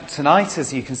Tonight,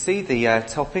 as you can see, the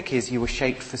topic is You Were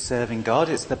Shaped for Serving God.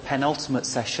 It's the penultimate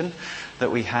session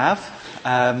that we have.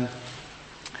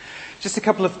 Just a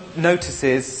couple of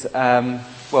notices.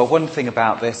 One thing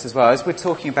about this as well, as we're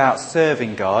talking about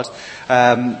serving God,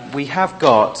 we have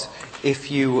got, if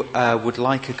you would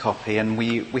like a copy, and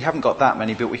we haven't got that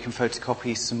many, but we can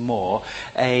photocopy some more,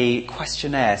 a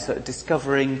questionnaire, sort of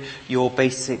discovering your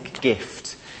basic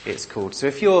gift, it's called. So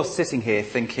if you're sitting here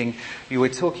thinking, you were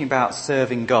talking about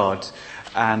serving God,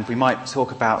 and we might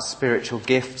talk about spiritual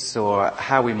gifts or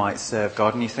how we might serve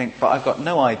God, and you think, but I've got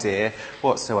no idea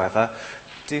whatsoever,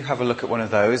 do have a look at one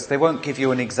of those. They won't give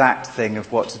you an exact thing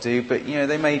of what to do, but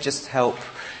they may just help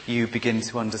you begin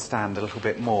to understand a little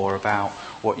bit more about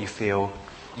what you feel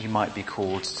you might be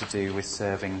called to do with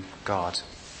serving God.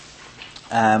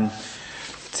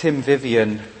 Tim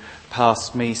Vivian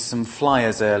passed me some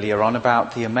flyers earlier on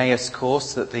about the Emmaus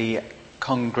course that the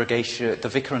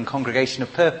Vicar and Congregation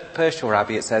of Pershore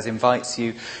Abbey, it says, invites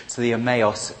you to the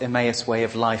Emmaus Way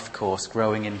of Life course,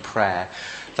 Growing in Prayer.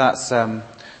 That's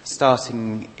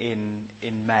starting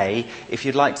in May. If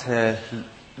you'd like to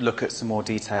look at some more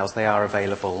details, they are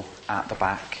available at the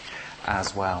back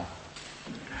as well.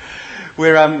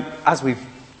 We're, as we've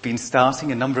been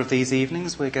starting a number of these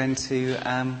evenings, we're going to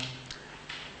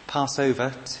pass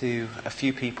over to a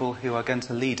few people who are going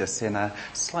to lead us in a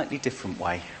slightly different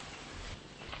way.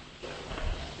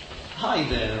 Hi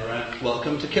there,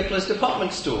 welcome to Kipler's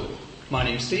department store. My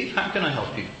name's Steve, how can I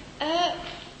help you?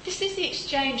 This is the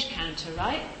exchange counter,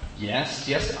 right?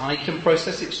 Yes, I can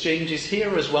process exchanges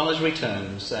here as well as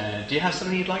returns. Do you have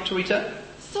something you'd like to return?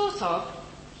 Sort of.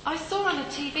 I saw on a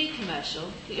TV commercial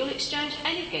that you'll exchange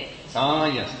any gift. Ah,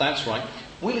 yes, that's right.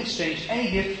 We'll exchange any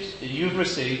gift that you've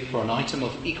received for an item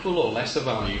of equal or lesser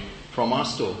value from our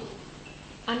store.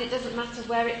 And it doesn't matter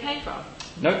where it came from?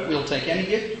 No, we'll take any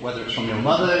gift, whether it's from your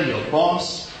mother, your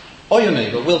boss, or your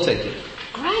neighbour, we'll take it.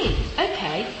 Great,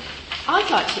 okay. I'd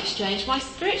like to exchange my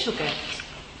spiritual gift.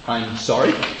 I'm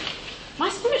sorry? My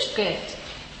spiritual gift.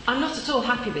 I'm not at all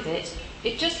happy with it.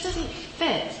 It just doesn't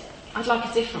fit. I'd like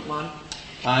a different one.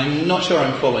 I'm not sure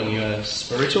I'm following you. A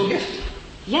spiritual gift?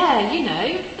 Yeah,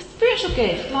 a spiritual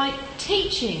gift like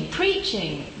teaching,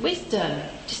 preaching, wisdom,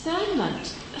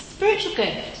 discernment. A spiritual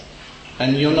gift.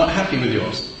 And you're not happy with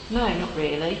yours? No, not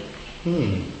really.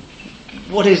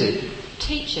 What is it?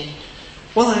 Teaching.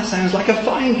 Well, that sounds like a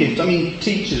fine gift. I mean,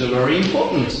 teachers are very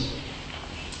important.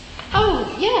 Oh,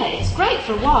 yeah, it's great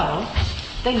for a while.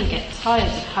 Then you get tired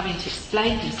of having to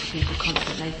explain things to people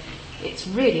constantly. It's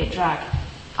really a drag.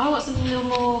 I want something a little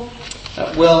more...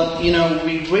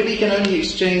 we really can only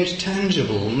exchange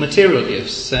tangible, material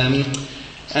gifts. I'm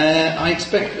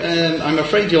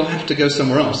afraid you'll have to go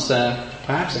somewhere else.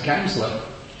 Perhaps a counsellor.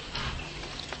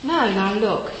 No, now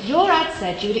look. Your ad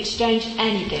said you would exchange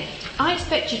any gift. I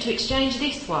expect you to exchange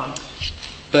this one.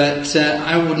 But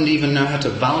I wouldn't even know how to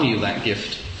value that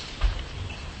gift.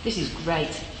 This is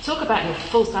great. Talk about your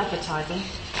false advertising.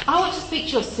 I want to speak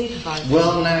to your supervisor.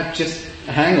 Well, now, just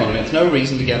hang on a minute. No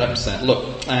reason to get upset.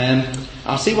 Look,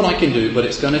 I'll see what I can do, but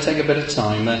it's going to take a bit of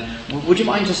time. Would you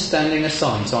mind just standing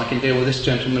aside so I can deal with this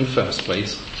gentleman first,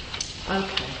 please?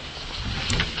 Okay.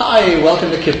 Hi,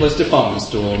 welcome to Kipler's department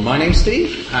store. My name's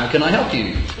Steve. How can I help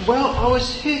you? Well, I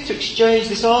was here to exchange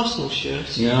this Arsenal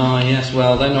shirt. Ah, yes,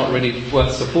 well, they're not really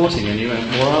worth supporting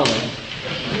anymore, are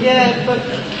they? Yeah, but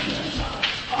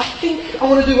I think I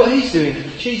want to do what he's doing.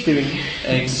 She's doing.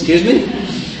 Excuse me?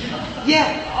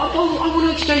 Yeah, I want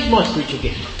to exchange my spiritual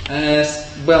gift.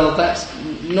 Well, that's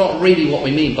not really what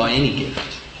we mean by any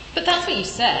gift. But that's what you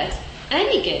said.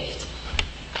 Any gift.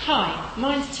 Hi,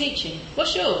 mine's teaching.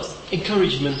 What's yours?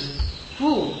 Encouragement.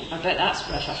 Ooh, I bet that's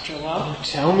rough after a while. Oh,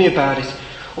 tell me about it.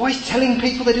 Always telling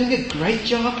people they're doing a great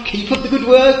job. Keep up the good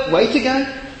work. Way to go.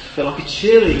 I feel like a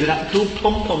cheerleader without the cool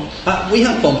pom-poms. We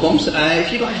have pom-poms.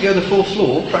 If you'd like to go to the fourth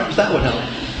floor, perhaps that would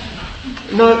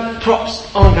help. No,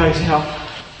 props aren't going to help.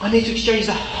 I need to exchange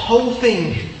the whole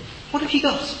thing. What have you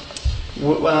got?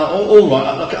 Well, all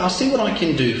right. Look, I'll see what I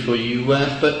can do for you,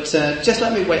 but just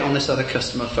let me wait on this other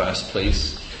customer first,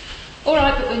 please. All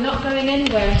right, but we're not going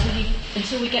anywhere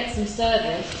until we get some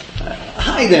service.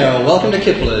 Hi there, welcome to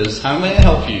Kipler's. How may I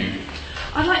help you?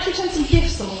 I'd like to return some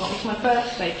gifts along with my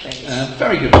birthday, please.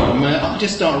 Very good, ma'am. I'll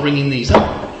just start ringing these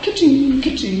up. Ka-ching,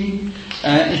 ka-ching.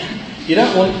 You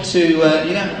don't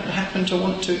happen to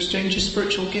want to exchange your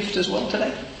spiritual gift as well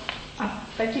today? I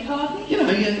beg your pardon?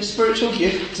 Your spiritual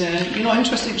gift. You're not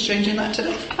interested in exchanging that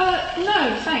today?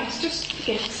 No, thanks. Just the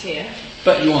gifts here.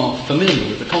 But you are familiar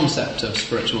with the concept of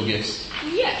spiritual gifts?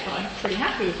 Yeah, I'm pretty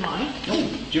happy with mine. Oh,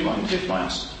 do you mind if I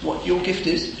ask what your gift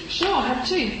is? Sure, I have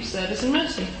two. Service and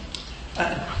mercy.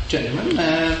 Gentlemen,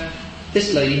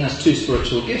 This lady has 2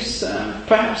 spiritual gifts.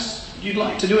 Perhaps you'd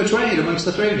like to do a trade amongst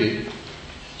the 3 of you.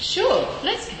 Sure,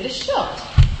 let's give it a shot.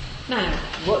 Now,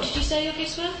 what did you say your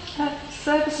gifts were?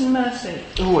 Service and mercy.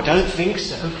 Oh, I don't think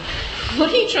so.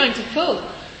 What are you trying to pull?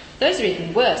 Those are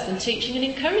even worse than teaching and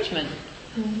encouragement.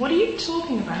 What are you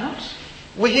talking about?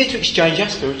 We're here to exchange our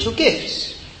spiritual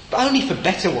gifts, but only for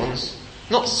better ones.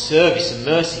 Not service and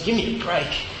mercy. Give me a break.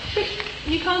 But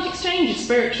you can't exchange a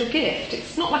spiritual gift.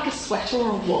 It's not like a sweater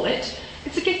or a wallet.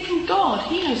 It's a gift from God.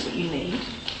 He knows what you need.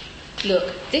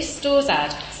 Look, this store's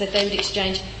ad said they would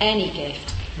exchange any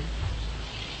gift.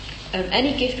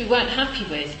 Any gift we weren't happy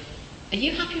with. Are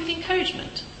you happy with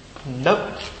encouragement?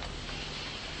 Nope.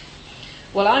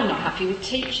 Well, I'm not happy with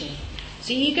teaching.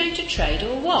 So are you going to trade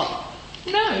or what?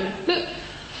 No, look,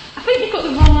 I think you've got the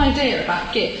wrong idea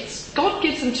about gifts. God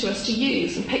gives them to us to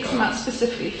use and picks them out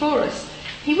specifically for us.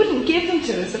 He wouldn't give them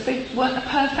to us if they weren't a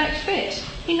perfect fit.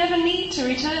 You never need to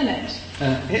return it.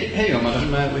 Here you are,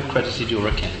 madam. We've credited your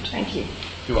account. Thank you.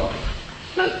 You are.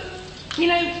 Look,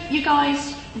 you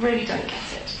guys really don't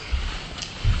get it.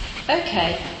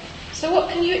 Okay, so what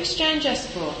can you exchange us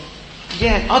for?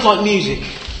 Yeah, I'd like music.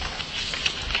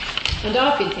 And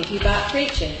I've been thinking about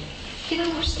preaching.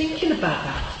 I was thinking about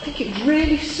that. I think it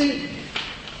really suits you.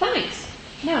 Thanks.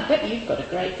 Now I bet you've got a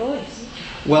great voice.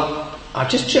 Well, I've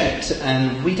just checked,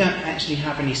 and we don't actually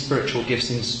have any spiritual gifts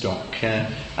in stock.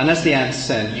 And as the ad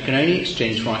said, you can only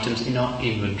exchange for items in our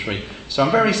inventory. So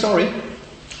I'm very sorry.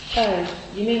 Oh,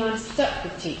 you mean I'm stuck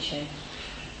with teaching?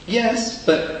 Yes,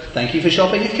 but thank you for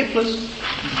shopping at Kipler's.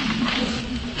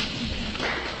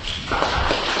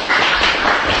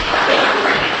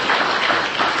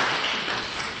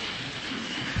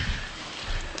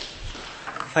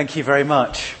 Thank you very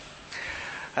much.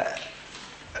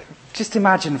 Just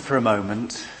imagine for a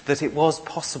moment that it was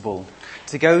possible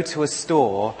to go to a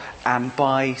store and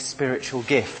buy spiritual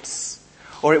gifts,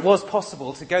 or it was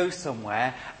possible to go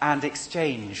somewhere and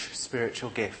exchange spiritual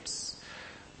gifts.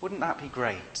 Wouldn't that be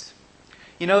great?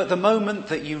 At the moment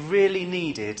that you really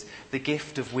needed the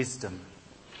gift of wisdom,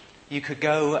 you could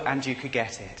go and you could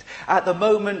get it. At the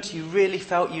moment you really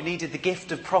felt you needed the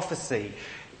gift of prophecy,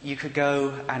 you could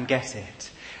go and get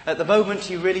it. At the moment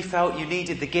you really felt you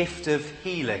needed the gift of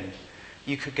healing,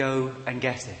 you could go and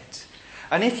get it.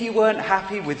 And if you weren't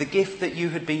happy with the gift that you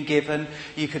had been given,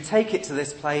 you could take it to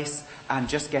this place and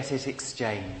just get it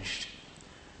exchanged.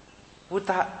 Would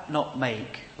that not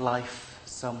make life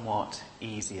somewhat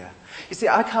easier? You see,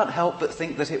 I can't help but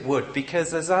think that it would,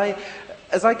 because as I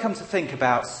come to think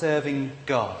about serving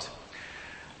God,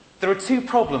 there are 2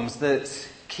 problems that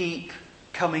keep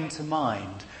coming to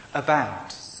mind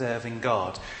about serving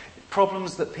God.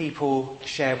 Problems that people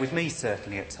share with me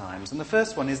certainly at times. And the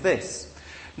first one is this: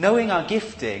 knowing our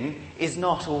gifting is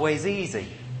not always easy.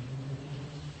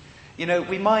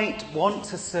 We might want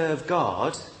to serve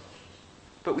God,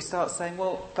 but we start saying,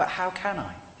 well, but how can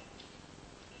I?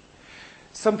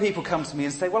 Some people come to me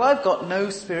and say, well, I've got no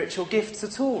spiritual gifts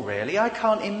at all, really. I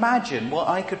can't imagine what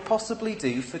I could possibly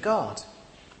do for God.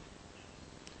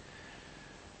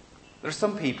 There are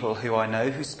some people who I know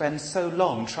who spend so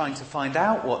long trying to find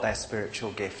out what their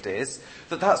spiritual gift is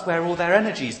that that's where all their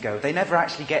energies go. They never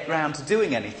actually get round to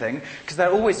doing anything because they're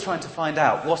always trying to find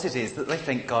out what it is that they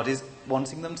think God is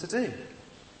wanting them to do.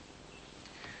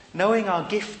 Knowing our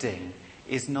gifting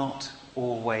is not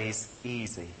always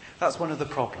easy. That's one of the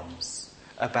problems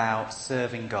about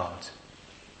serving God.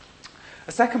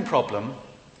 A second problem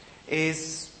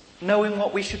is knowing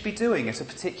what we should be doing at a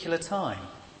particular time.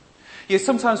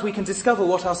 Sometimes we can discover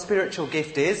what our spiritual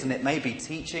gift is, and it may be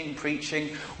teaching,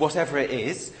 preaching, whatever it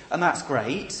is, and that's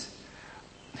great.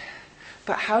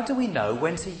 But how do we know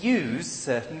when to use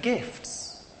certain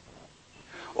gifts?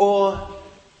 Or,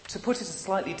 to put it a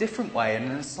slightly different way and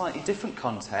in a slightly different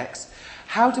context,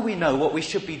 how do we know what we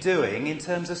should be doing in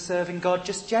terms of serving God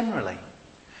just generally?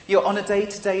 On a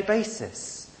day-to-day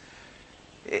basis.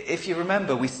 If you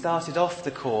remember, we started off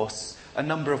the course a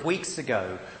number of weeks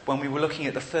ago when we were looking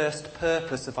at the first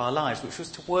purpose of our lives, which was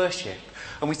to worship.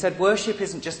 And we said worship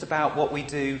isn't just about what we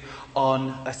do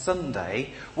on a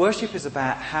Sunday. Worship is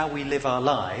about how we live our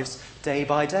lives day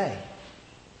by day.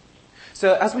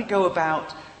 So as we go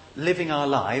about living our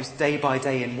lives day by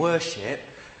day in worship,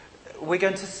 we're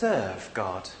going to serve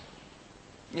God.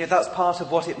 That's part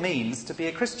of what it means to be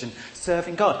a Christian,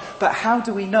 serving God. But how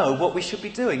do we know what we should be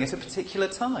doing at a particular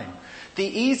time? The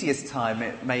easiest time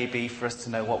it may be for us to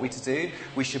know what we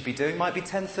should be doing might be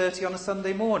 10:30 on a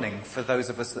Sunday morning. For those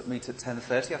of us that meet at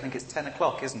 10:30, I think it's 10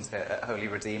 o'clock, isn't it, at Holy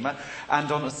Redeemer?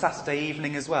 And on a Saturday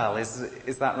evening as well, is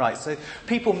that right? So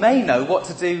people may know what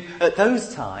to do at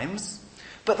those times,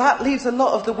 but that leaves a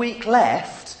lot of the week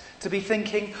left to be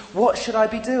thinking, what should I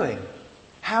be doing?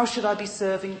 How should I be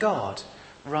serving God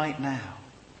right now?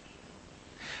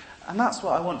 And that's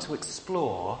what I want to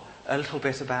explore a little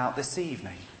bit about this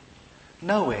evening.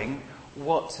 Knowing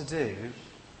what to do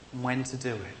and when to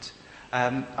do it.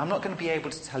 I'm not going to be able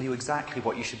to tell you exactly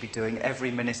what you should be doing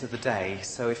every minute of the day,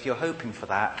 so if you're hoping for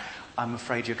that, I'm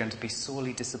afraid you're going to be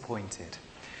sorely disappointed.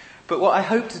 But what I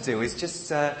hope to do is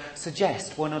just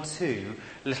suggest one or two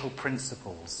little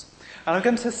principles. And I'm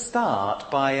going to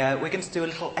start by, we're going to do a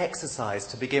little exercise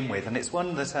to begin with, and it's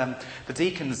one that the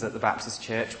deacons at the Baptist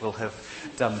Church will have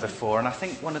done before, and I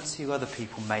think one or two other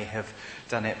people may have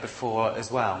done it before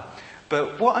as well.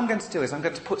 But what I'm going to do is I'm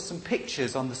going to put some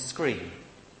pictures on the screen.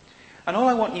 And all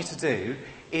I want you to do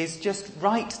is just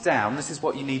write down, this is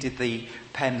what you needed the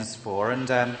pens for, and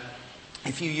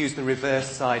if you use the reverse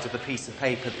side of the piece of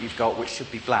paper that you've got, which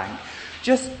should be blank,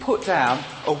 just put down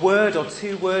a word or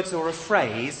two words or a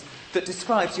phrase that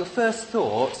describes your first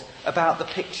thought about the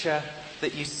picture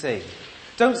that you see.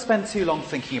 Don't spend too long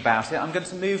thinking about it. I'm going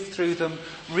to move through them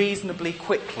reasonably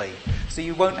quickly, so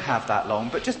you won't have that long,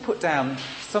 but just put down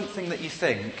something that you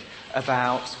think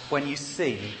about when you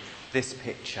see this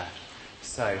picture.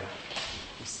 So,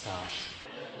 we start.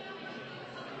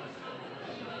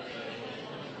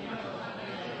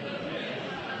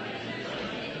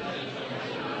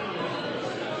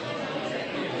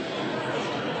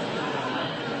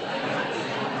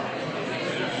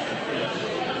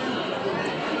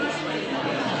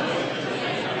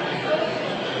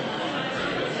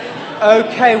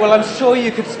 Okay, well, I'm sure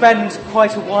you could spend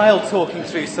quite a while talking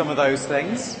through some of those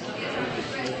things.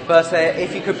 But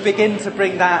if you could begin to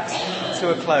bring that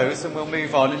to a close, and we'll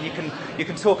move on, and you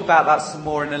can talk about that some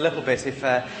more in a little bit if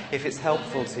it's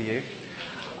helpful to you.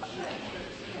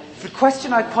 The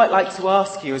question I'd quite like to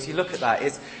ask you as you look at that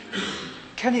is,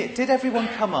 did everyone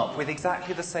come up with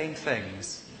exactly the same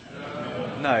things?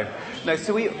 No.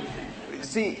 So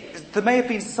there may have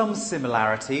been some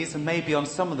similarities, and maybe on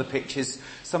some of the pictures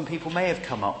some people may have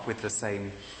come up with the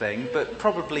same thing, but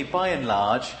probably by and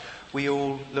large we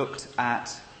all looked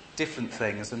at different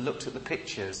things and looked at the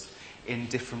pictures in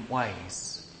different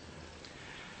ways.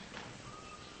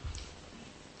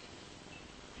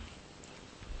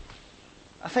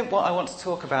 I think what I want to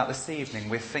talk about this evening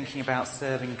with thinking about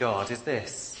serving God is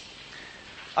this.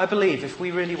 I believe if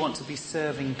we really want to be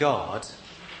serving God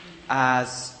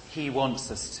as He wants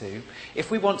us to,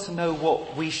 if we want to know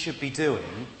what we should be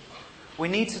doing, we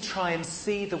need to try and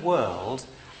see the world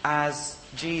as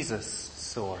Jesus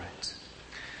saw it.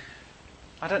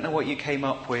 I don't know what you came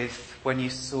up with when you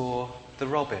saw the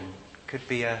robin. Could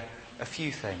be a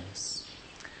few things.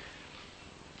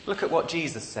 Look at what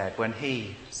Jesus said when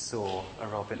he saw a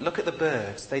robin. Look at the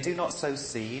birds. They do not sow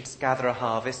seeds, gather a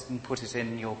harvest and put it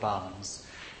in your barns.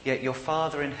 Yet your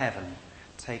Father in heaven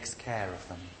takes care of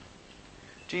them.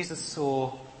 Jesus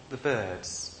saw the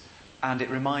birds, and it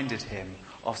reminded him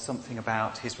of something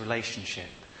about his relationship,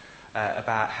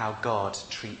 about how God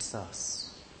treats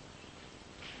us.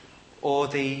 Or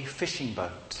the fishing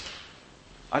boat.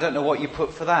 I don't know what you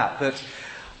put for that, but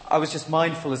I was just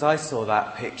mindful as I saw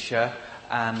that picture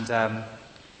and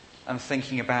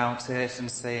thinking about it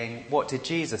and saying, what did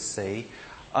Jesus see?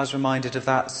 I was reminded of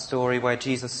that story where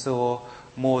Jesus saw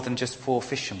more than just 4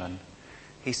 fishermen.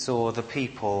 He saw the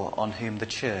people on whom the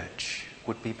church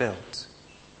would be built.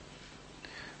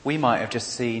 We might have just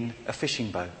seen a fishing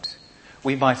boat.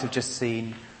 We might have just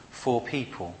seen 4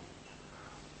 people.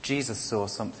 Jesus saw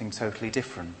something totally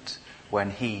different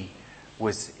when he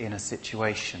was in a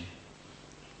situation.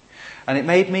 And it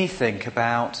made me think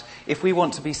about, if we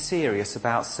want to be serious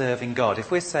about serving God,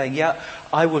 if we're saying, yeah,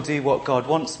 I will do what God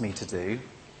wants me to do,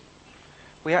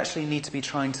 we actually need to be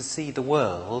trying to see the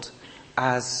world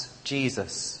as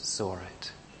Jesus saw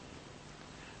it.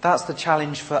 That's the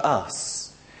challenge for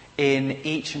us in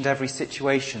each and every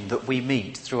situation that we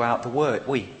meet throughout the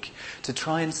week, to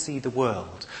try and see the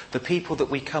world, the people that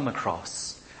we come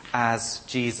across, as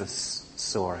Jesus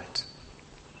saw it.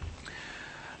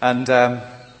 And I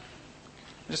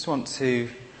just want to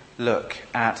look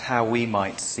at how we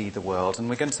might see the world. And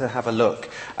we're going to have a look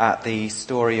at the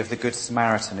story of the Good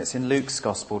Samaritan. It's in Luke's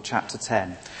Gospel, chapter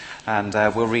 10. And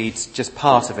we'll read just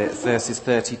part of it, verses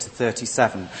 30 to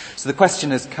 37. So the question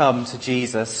has come to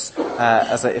Jesus,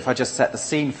 if I just set the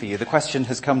scene for you. The question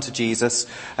has come to Jesus,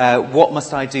 what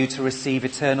must I do to receive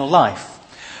eternal life?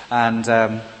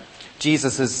 And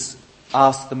Jesus has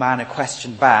asked the man a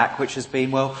question back, which has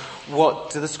been, well, what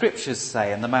do the scriptures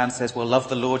say? And the man says, well, love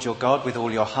the Lord your God with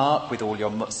all your heart, with all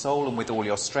your soul, and with all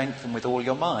your strength, and with all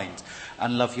your mind.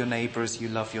 And love your neighbour as you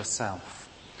love yourself.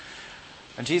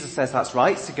 And Jesus says that's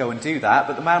right to go and do that,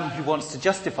 but the man who wants to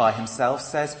justify himself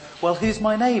says, well, who's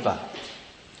my neighbour?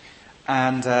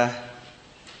 And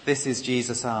this is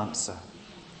Jesus' answer,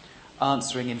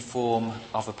 answering in form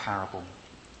of a parable.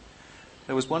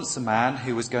 There was once a man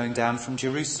who was going down from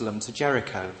Jerusalem to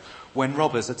Jericho when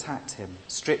robbers attacked him,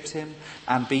 stripped him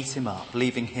and beat him up,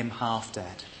 leaving him half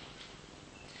dead.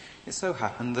 It so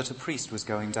happened that a priest was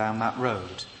going down that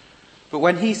road, but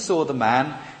when he saw the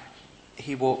man,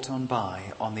 he walked on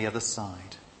by on the other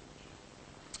side.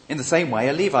 In the same way,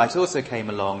 a Levite also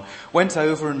came along, went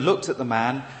over and looked at the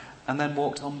man, and then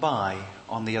walked on by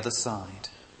on the other side.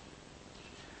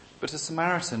 But a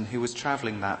Samaritan who was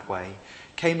travelling that way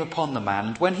came upon the man,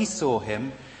 and when he saw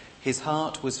him, his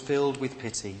heart was filled with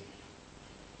pity.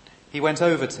 He went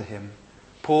over to him,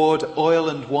 poured oil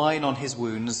and wine on his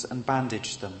wounds, and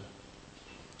bandaged them.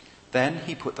 Then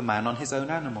he put the man on his own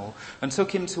animal and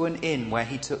took him to an inn where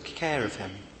he took care of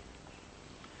him.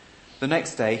 The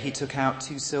next day he took out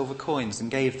 2 silver coins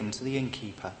and gave them to the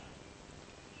innkeeper.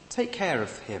 "Take care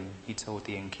of him," he told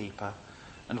the innkeeper,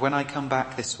 "and when I come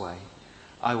back this way,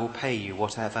 I will pay you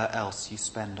whatever else you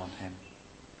spend on him."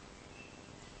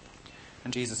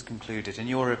 And Jesus concluded, "In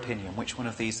your opinion, which one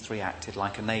of these 3 acted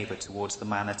like a neighbour towards the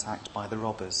man attacked by the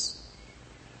robbers?"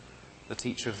 The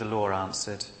teacher of the law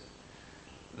answered,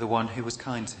 "The one who was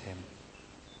kind to him."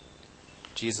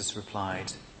 Jesus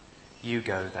replied, "You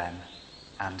go then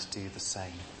and do the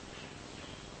same."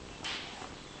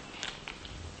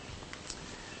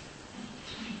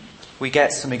 We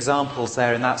get some examples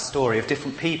there in that story of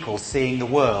different people seeing the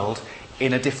world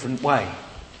in a different way.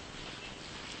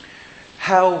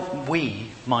 How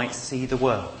we might see the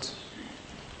world.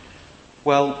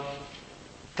 Well,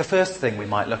 the first thing we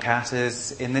might look at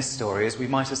is, in this story, is we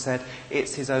might have said,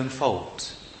 it's his own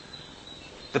fault.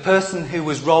 The person who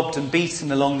was robbed and beaten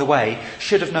along the way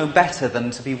should have known better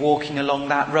than to be walking along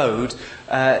that road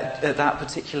at that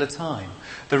particular time.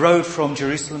 The road from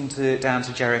Jerusalem down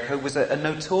to Jericho was a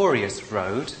notorious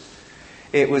road.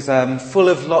 It was full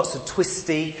of lots of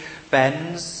twisty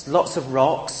bends, lots of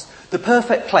rocks. The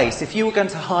perfect place, if you were going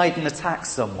to hide and attack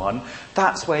someone,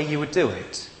 that's where you would do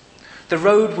it. The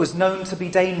road was known to be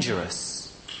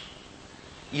dangerous.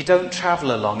 You don't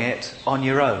travel along it on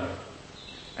your own.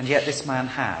 And yet this man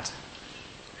had.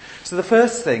 So the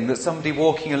first thing that somebody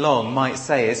walking along might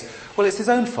say is, well, it's his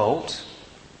own fault.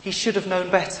 He should have known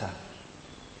better.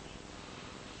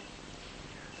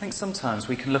 I think sometimes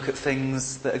we can look at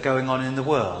things that are going on in the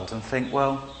world and think,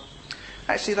 well,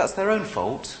 actually that's their own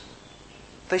fault.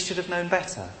 They should have known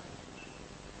better.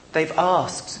 They've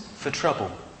asked for trouble.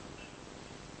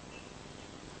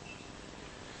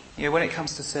 You know, when it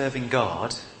comes to serving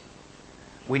God,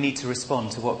 we need to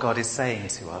respond to what God is saying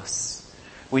to us.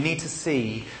 We need to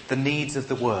see the needs of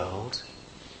the world,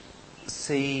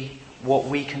 see what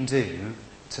we can do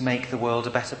to make the world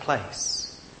a better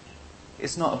place.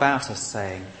 It's not about us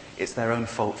saying it's their own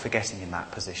fault for getting in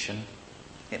that position.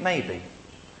 It may be.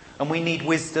 And we need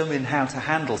wisdom in how to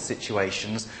handle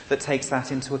situations that takes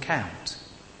that into account.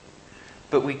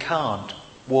 But we can't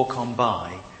walk on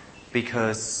by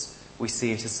because we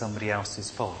see it as somebody else's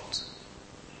fault.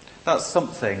 That's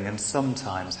something, and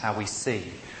sometimes how we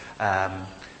see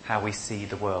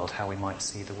the world, how we might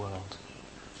see the world.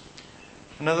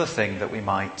 Another thing that we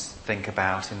might think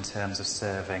about in terms of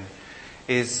serving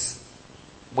is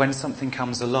when something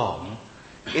comes along,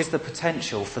 is the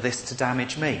potential for this to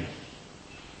damage me?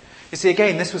 You see,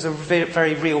 again, this was a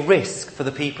very real risk for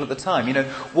the people at the time. You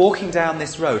know, walking down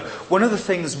this road, one of the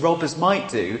things robbers might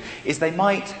do is they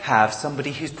might have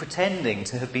somebody who's pretending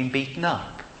to have been beaten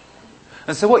up.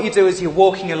 And so what you do as you're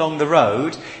walking along the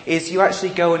road is you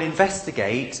actually go and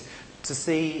investigate to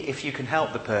see if you can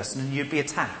help the person, and you'd be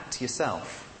attacked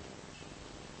yourself.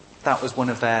 That was one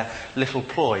of their little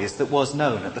ploys that was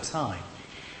known at the time.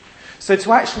 So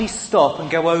to actually stop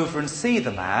and go over and see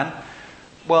the man,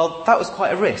 well, that was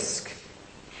quite a risk.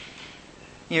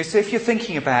 You know, so if you're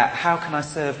thinking about how can I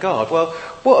serve God, well,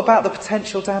 what about the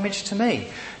potential damage to me?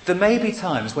 There may be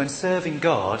times when serving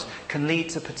God can lead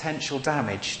to potential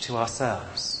damage to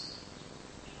ourselves.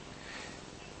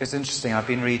 It's interesting, I've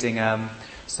been reading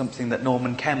something that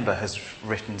Norman Kember has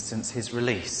written since his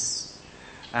release.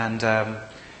 And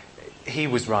he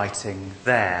was writing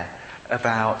there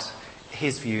about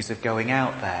his views of going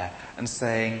out there and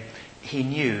saying he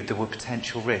knew there were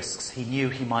potential risks. He knew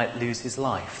he might lose his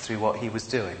life through what he was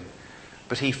doing.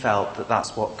 But he felt that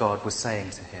that's what God was saying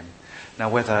to him. Now,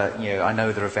 whether, I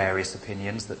know there are various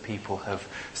opinions that people have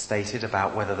stated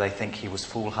about whether they think he was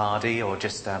foolhardy or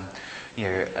just, an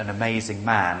amazing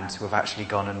man to have actually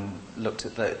gone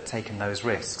and taken those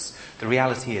risks. The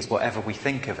reality is, whatever we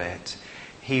think of it,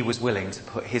 he was willing to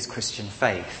put his Christian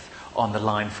faith on the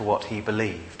line for what he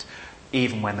believed,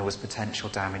 even when there was potential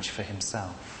damage for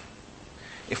himself.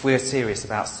 If we are serious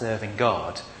about serving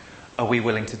God, are we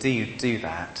willing to do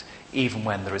that, even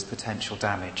when there is potential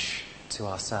damage to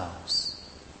ourselves?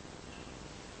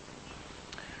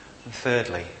 And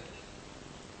thirdly,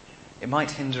 it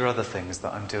might hinder other things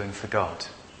that I'm doing for God.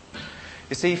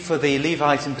 You see, for the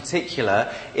Levite in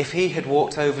particular, if he had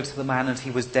walked over to the man and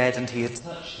he was dead and he had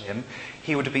touched him,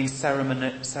 he would have been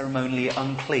ceremonially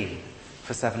unclean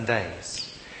for 7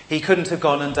 days. He couldn't have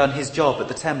gone and done his job at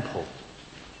the temple.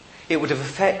 It would have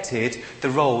affected the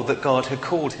role that God had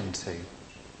called him to.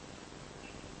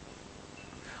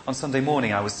 On Sunday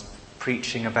morning I was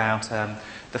preaching about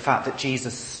the fact that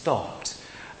Jesus stopped.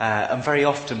 And very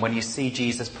often when you see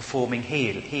Jesus performing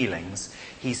healings,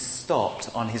 he's stopped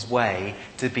on his way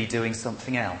to be doing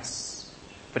something else.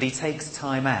 But he takes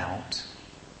time out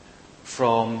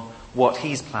from what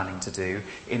he's planning to do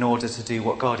in order to do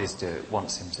what God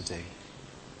wants him to do.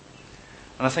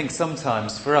 And I think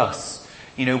sometimes for us,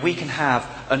 we can have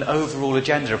an overall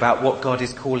agenda about what God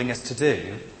is calling us to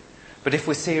do. But if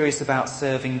we're serious about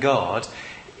serving God,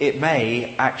 it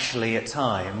may actually at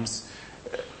times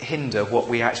hinder what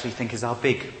we actually think is our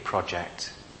big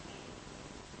project.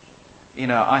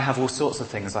 I have all sorts of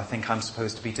things I think I'm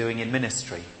supposed to be doing in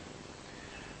ministry.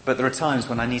 But there are times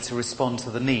when I need to respond to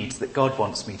the needs that God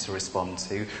wants me to respond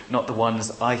to, not the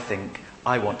ones I think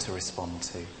I want to respond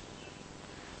to.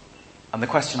 And the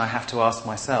question I have to ask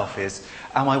myself is,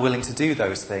 am I willing to do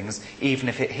those things even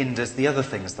if it hinders the other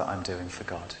things that I'm doing for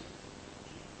God?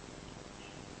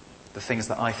 The things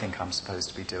that I think I'm supposed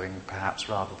to be doing, perhaps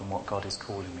rather than what God is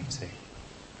calling me to.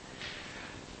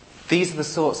 These are the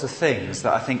sorts of things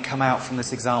that I think come out from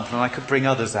this example, and I could bring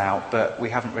others out, but we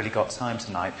haven't really got time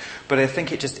tonight. But I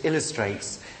think it just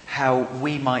illustrates how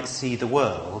we might see the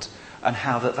world and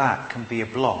how that can be a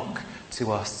block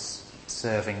to us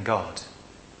serving God.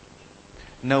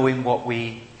 Knowing what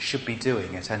we should be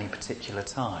doing at any particular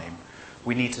time,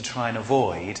 we need to try and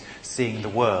avoid seeing the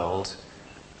world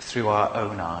through our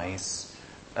own eyes,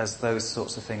 as those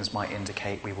sorts of things might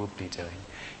indicate we would be doing.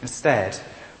 Instead,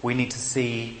 we need to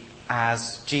see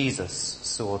as Jesus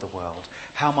saw the world.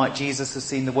 How might Jesus have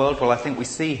seen the world? Well, I think we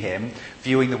see him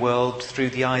viewing the world through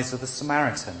the eyes of the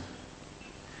Samaritan.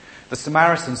 The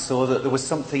Samaritan saw that there was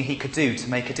something he could do to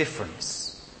make a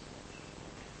difference.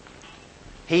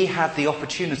 He had the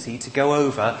opportunity to go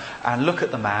over and look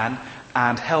at the man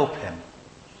and help him.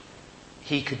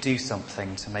 He could do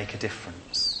something to make a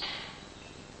difference.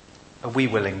 Are we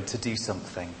willing to do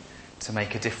something to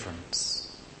make a difference?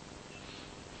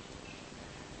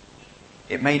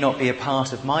 It may not be a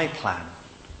part of my plan.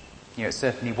 It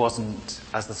certainly wasn't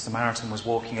as the Samaritan was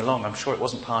walking along. I'm sure it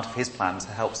wasn't part of his plan to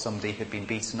help somebody who'd been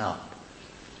beaten up.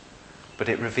 But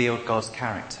it revealed God's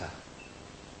character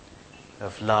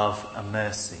of love and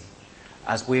mercy.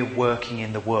 As we're working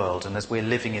in the world and as we're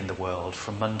living in the world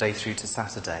from Monday through to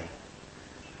Saturday,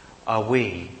 are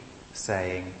we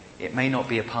saying, it may not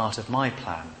be a part of my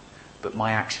plan, but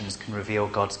my actions can reveal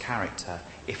God's character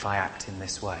if I act in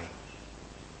this way?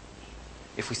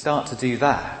 If we start to do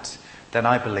that, then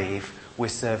I believe we're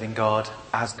serving God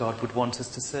as God would want us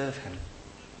to serve him.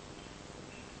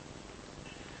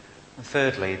 And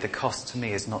thirdly, the cost to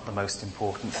me is not the most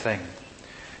important thing.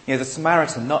 The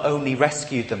Samaritan not only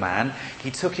rescued the man,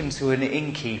 he took him to an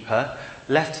innkeeper,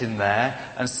 left him there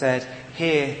and said,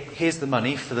 here's the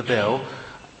money for the bill.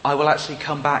 I will actually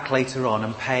come back later on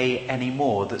and pay any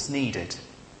more that's needed.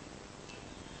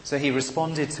 So he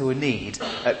responded to a need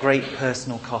at great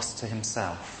personal cost to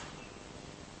himself.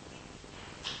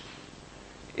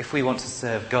 If we want to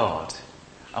serve God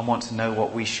and want to know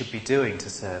what we should be doing to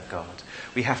serve God,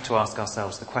 we have to ask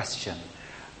ourselves the question,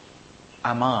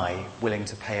 am I willing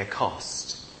to pay a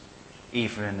cost,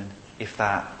 even if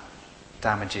that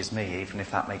damages me, even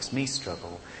if that makes me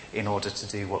struggle, in order to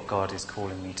do what God is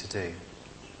calling me to do?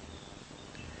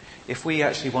 If we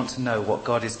actually want to know what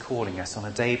God is calling us on a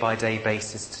day-by-day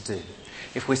basis to do,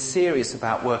 if we're serious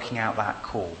about working out that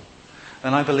call,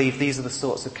 then I believe these are the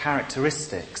sorts of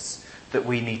characteristics that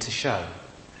we need to show.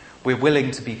 We're willing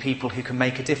to be people who can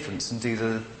make a difference and do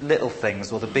the little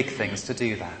things or the big things to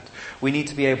do that. We need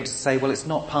to be able to say, well, it's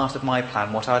not part of my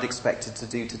plan what I'd expected to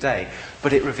do today,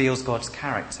 but it reveals God's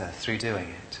character through doing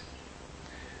it.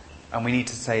 And we need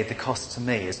to say the cost to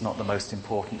me is not the most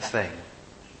important thing,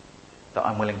 that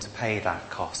I'm willing to pay that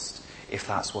cost if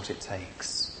that's what it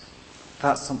takes.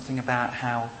 That's something about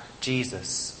how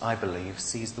Jesus, I believe,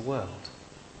 sees the world.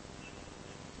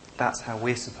 That's how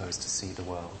we're supposed to see the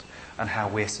world and how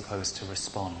we're supposed to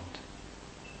respond.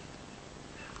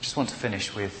 I just want to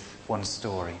finish with one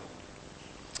story.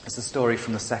 It's a story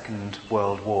from the Second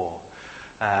World War,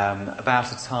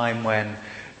 about a time when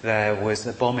there was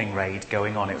a bombing raid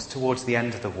going on. It was towards the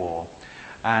end of the war.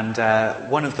 And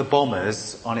one of the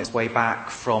bombers, on its way back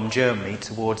from Germany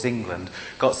towards England,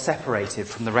 got separated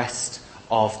from the rest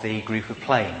of the group of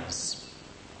planes.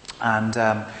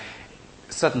 And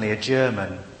suddenly a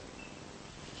German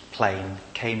plane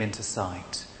came into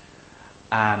sight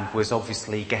and was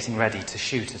obviously getting ready to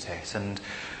shoot at it. And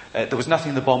there was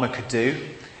nothing the bomber could do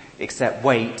except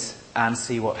wait and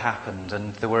see what happened.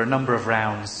 And there were a number of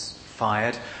rounds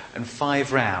fired, and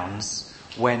 5 rounds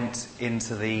went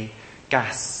into the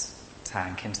gas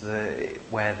tank,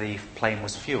 where the plane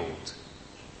was fueled.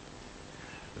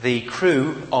 The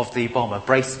crew of the bomber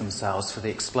braced themselves for the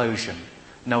explosion,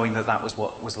 knowing that that was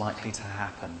what was likely to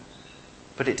happen.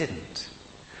 But it didn't.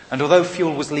 And although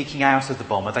fuel was leaking out of the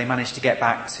bomber, they managed to get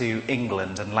back to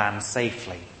England and land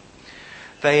safely.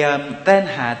 They then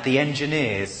had the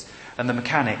engineers and the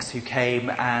mechanics who came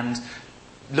and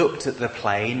looked at the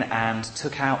plane and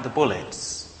took out the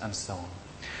bullets and so on.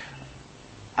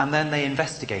 And then they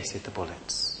investigated the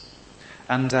bullets.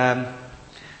 And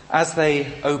as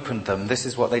they opened them, this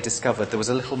is what they discovered. There was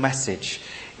a little message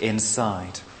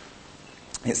inside.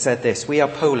 It said this: "We are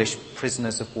Polish prisoner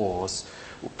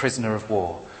of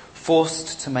war,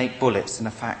 forced to make bullets in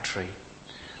a factory.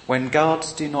 When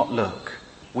guards do not look,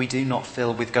 we do not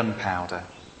fill with gunpowder.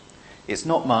 It's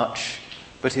not much,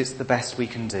 but it's the best we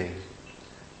can do.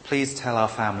 Please tell our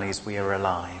families we are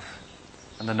alive."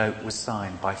 And the note was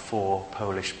signed by 4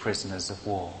 Polish prisoners of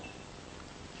war.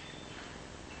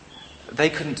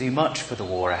 They couldn't do much for the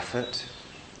war effort,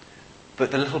 but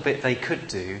the little bit they could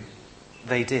do,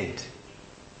 they did.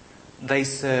 They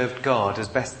served God as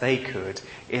best they could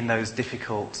in those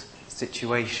difficult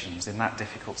situations, in that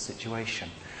difficult situation.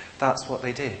 That's what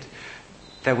they did.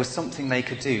 There was something they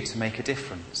could do to make a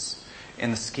difference.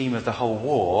 In the scheme of the whole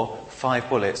war, 5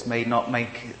 bullets may not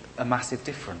make a massive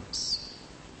difference.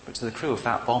 But to the crew of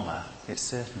that bomber, it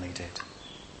certainly did.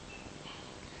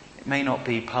 It may not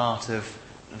be part of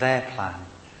their plan,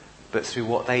 but through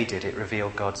what they did, it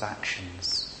revealed God's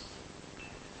actions.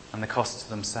 And the cost to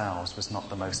themselves was not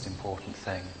the most important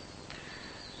thing.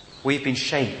 We've been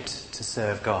shaped to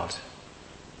serve God.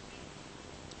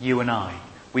 You and I,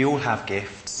 we all have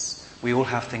gifts. We all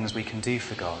have things we can do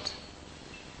for God.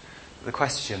 The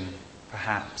question,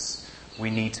 perhaps,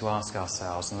 we need to ask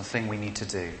ourselves, and the thing we need to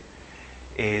do,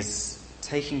 is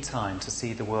taking time to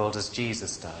see the world as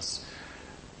Jesus does.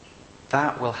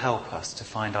 That will help us to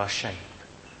find our shape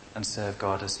and serve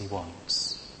God as he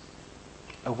wants.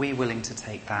 Are we willing to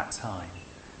take that time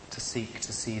to seek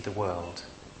to see the world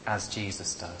as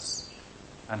Jesus does,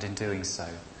 and in doing so,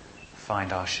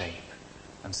 find our shape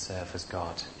and serve as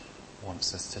God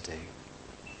wants us to do?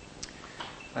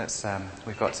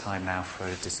 We've got time now for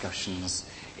discussions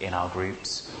in our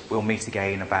groups. We'll meet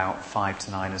again about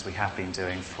 8:55 as we have been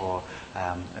doing for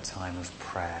a time of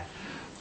prayer.